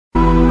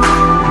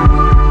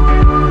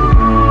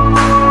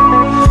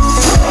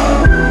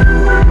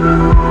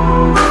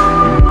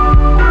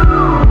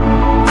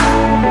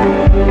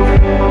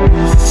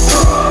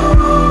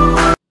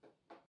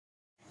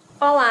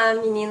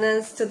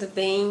meninas, tudo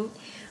bem?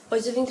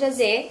 Hoje eu vim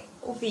trazer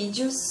o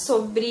vídeo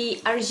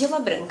sobre argila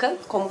branca,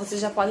 como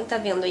vocês já podem estar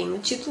vendo aí no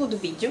título do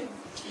vídeo.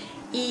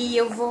 E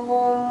eu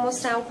vou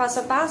mostrar o passo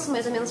a passo,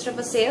 mais ou menos, pra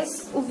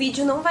vocês. O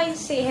vídeo não vai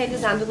ser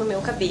realizado no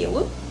meu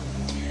cabelo,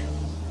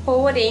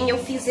 porém eu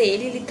fiz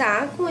ele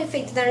tá com o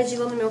efeito da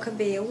argila no meu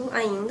cabelo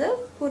ainda,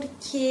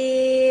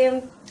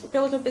 porque,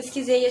 pelo que eu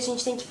pesquisei, a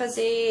gente tem que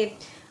fazer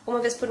uma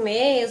vez por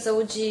mês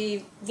ou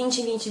de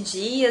 20 em 20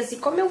 dias. E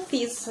como eu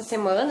fiz essa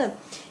semana,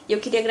 eu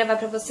queria gravar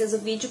pra vocês o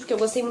vídeo porque eu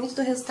gostei muito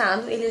do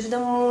resultado. Ele ajuda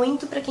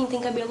muito pra quem tem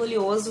cabelo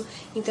oleoso.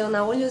 Então,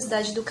 na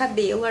oleosidade do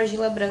cabelo, a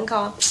argila branca,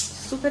 ó,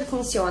 super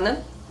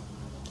funciona.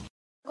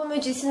 Como eu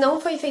disse, não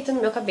foi feito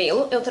no meu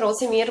cabelo. Eu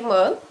trouxe minha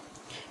irmã,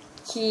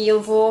 que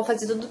eu vou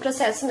fazer todo o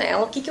processo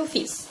nela. O que eu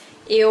fiz?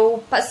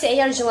 Eu passei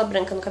a argila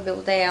branca no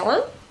cabelo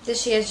dela,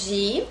 deixei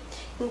agir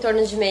em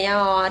torno de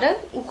meia hora.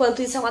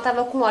 Enquanto isso, ela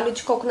tava com óleo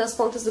de coco nas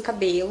pontas do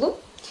cabelo.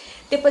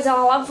 Depois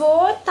ela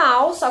lavou,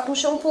 tal, só com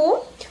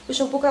shampoo. O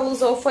shampoo que ela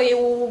usou foi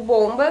o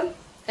Bomba,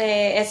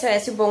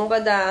 SOS Bomba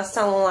da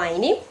Salon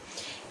Online.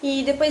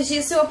 E depois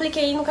disso eu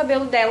apliquei no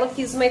cabelo dela,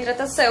 fiz uma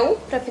hidratação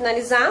pra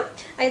finalizar.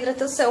 A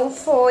hidratação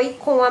foi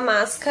com a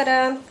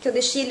máscara, que eu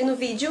deixei ali no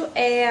vídeo,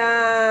 é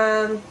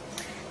a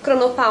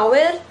Chrono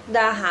Power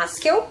da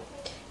Haskell.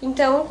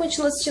 Então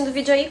continua assistindo o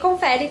vídeo aí,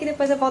 confere que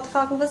depois eu volto a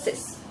falar com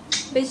vocês.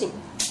 Beijinho!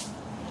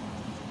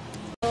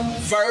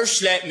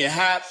 First, let me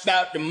hop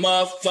out the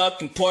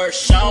motherfucking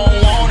Porsche. I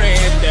don't wanna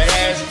hit the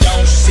ass,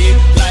 don't sit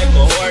like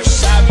a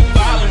horse. I be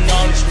ballin'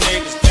 on these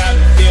niggas, got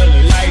me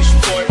feeling like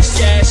sports.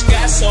 Yeah, it's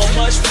got so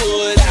much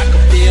wood, I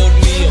could build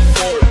me a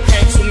fort.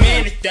 Ain't too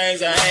many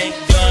things I ain't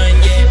done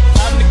yet.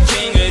 I'm the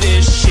king of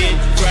this shit,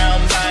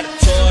 ground by the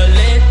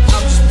toilet.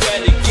 I'm just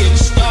barely getting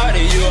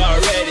started, you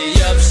already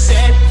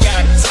upset.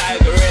 Got a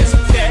tiger as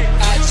a pet,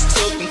 I just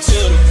took him to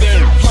the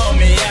vet.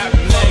 Homie, I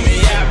remember,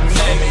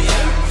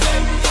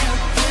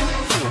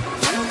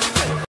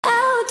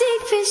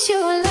 Is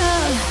your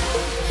love?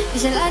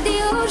 Is it like the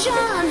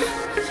ocean?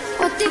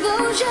 What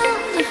devotion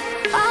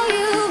are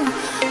you?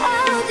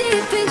 How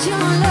deep is your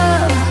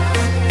love?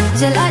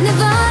 Is it like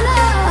Nirvana?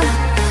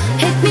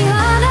 Hit me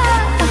harder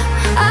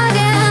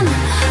again.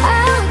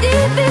 How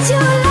deep is your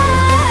love?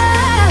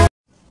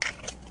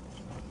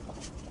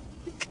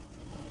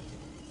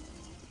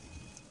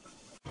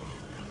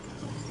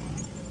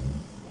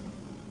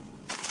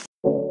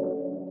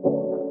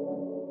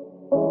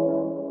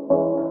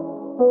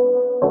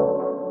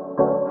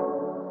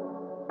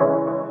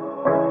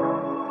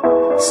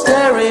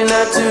 Staring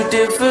at two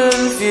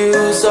different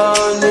views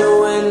on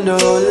your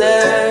window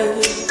ledge.